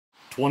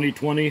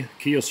2020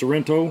 Kia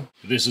Sorento.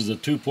 This is a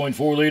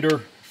 2.4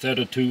 liter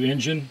Theta 2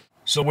 engine.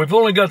 So we've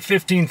only got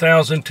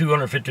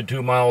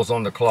 15,252 miles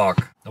on the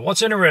clock. Now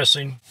what's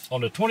interesting,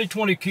 on the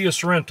 2020 Kia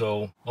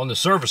Sorento, on the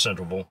service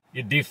interval,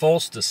 it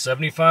defaults to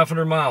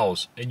 7,500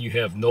 miles and you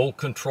have no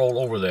control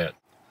over that.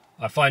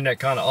 I find that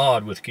kind of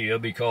odd with Kia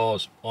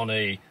because on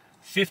a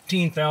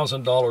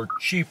 $15,000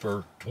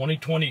 cheaper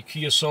 2020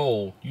 Kia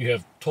Soul, you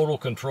have total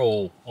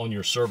control on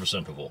your service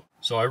interval.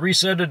 So I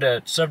reset it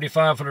at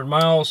 7,500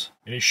 miles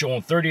and it's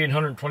showing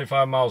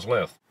 3,825 miles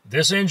left.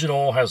 This engine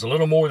oil has a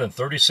little more than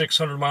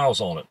 3,600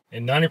 miles on it,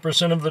 and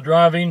 90% of the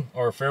driving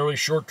are fairly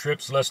short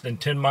trips, less than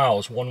 10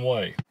 miles one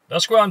way.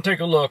 Let's go out and take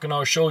a look and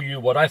I'll show you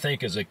what I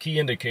think is a key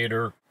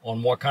indicator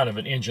on what kind of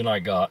an engine I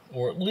got,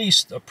 or at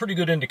least a pretty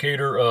good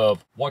indicator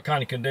of what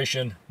kind of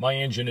condition my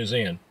engine is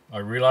in. I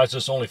realize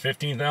it's only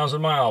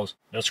 15,000 miles.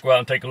 Let's go out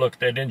and take a look at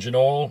that engine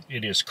oil.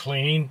 It is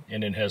clean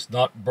and it has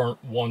not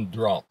burnt one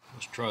drop.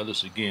 Let's try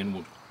this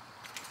again.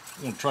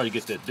 We'll try to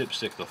get that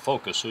dipstick to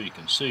focus so you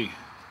can see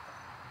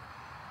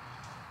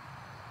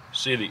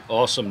the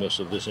awesomeness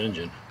of this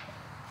engine.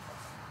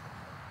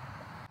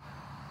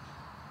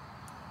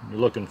 You're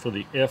looking for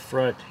the F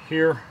right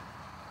here,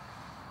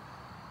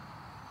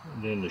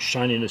 and then the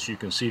shininess, you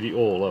can see the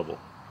oil level.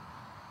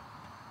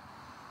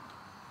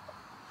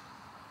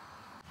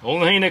 The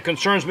only thing that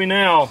concerns me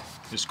now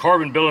is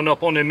carbon building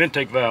up on them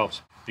intake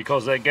valves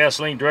because of that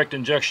gasoline direct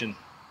injection.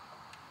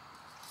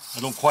 I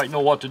don't quite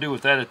know what to do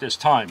with that at this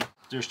time.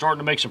 They're starting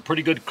to make some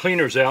pretty good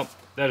cleaners out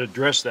that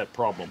address that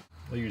problem.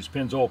 I use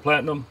Pennzoil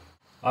Platinum.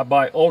 I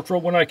buy Ultra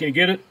when I can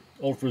get it.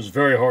 Ultra is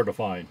very hard to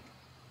find.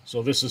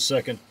 So this is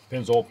second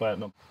Pennzoil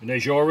Platinum. And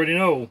as you already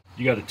know,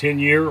 you got a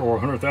 10-year or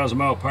 100,000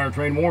 mile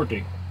powertrain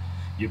warranty.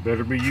 You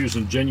better be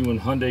using genuine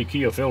Hyundai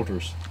Kia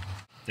filters.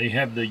 They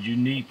have the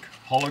unique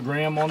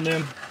hologram on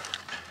them.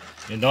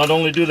 And not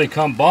only do they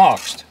come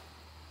boxed,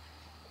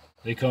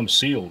 they come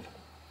sealed.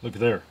 Look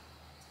there.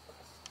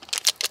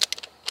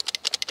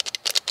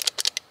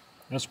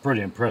 That's pretty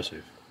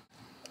impressive.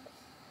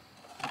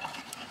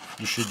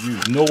 You should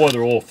use no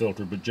other oil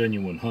filter but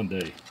genuine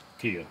Hyundai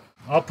Kia.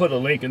 I'll put a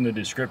link in the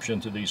description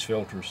to these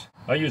filters.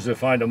 I usually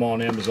find them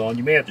on Amazon.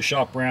 You may have to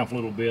shop around for a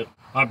little bit.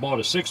 I bought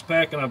a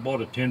 6-pack and I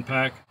bought a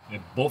 10-pack.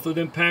 And both of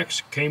them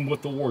packs came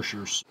with the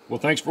washers. Well,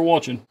 thanks for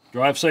watching.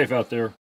 Drive safe out there.